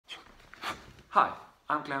Hi,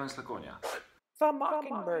 I'm Klemen Slakonja. The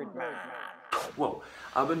Mockingbird Man. Whoa,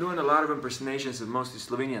 I've been doing a lot of impersonations of mostly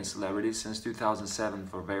Slovenian celebrities since 2007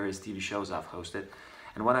 for various TV shows I've hosted.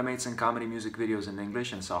 And when I made some comedy music videos in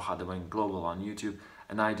English and saw how they went global on YouTube,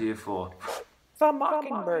 an idea for The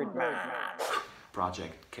Mockingbird Man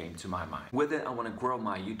project came to my mind. With it, I want to grow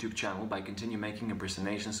my YouTube channel by continue making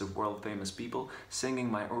impersonations of world famous people,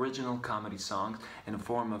 singing my original comedy songs in the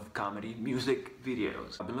form of comedy music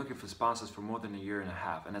videos. I've been looking for sponsors for more than a year and a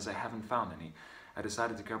half, and as I haven't found any, I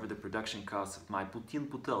decided to cover the production costs of my Putin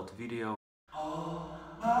Putelt video all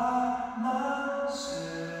by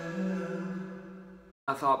myself.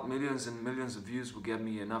 I thought millions and millions of views would get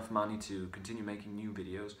me enough money to continue making new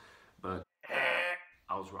videos, but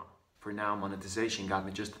I was wrong. For now, monetization got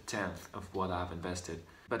me just a tenth of what I've invested.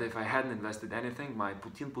 But if I hadn't invested anything, my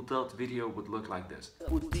Putin Putelt video would look like this.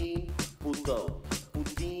 Putin Putelt.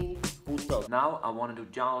 Putin Putelt. Now I want to do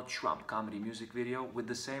Donald Trump comedy music video with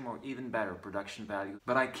the same or even better production value,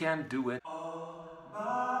 but I can't do it all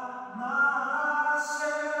by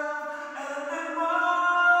myself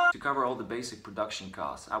anymore. To cover all the basic production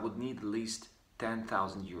costs, I would need at least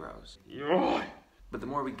 10,000 euros. But the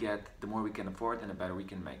more we get, the more we can afford and the better we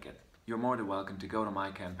can make it. You're more than welcome to go to my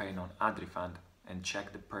campaign on CROWDFUND and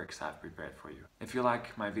check the perks I've prepared for you. If you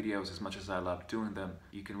like my videos as much as I love doing them,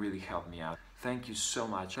 you can really help me out. Thank you so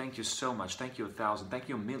much. Thank you so much. Thank you 1,000. Thank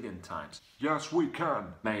you 1,000,000 times. Yes, we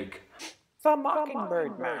can make The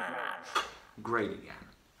Mockingbird Man great again.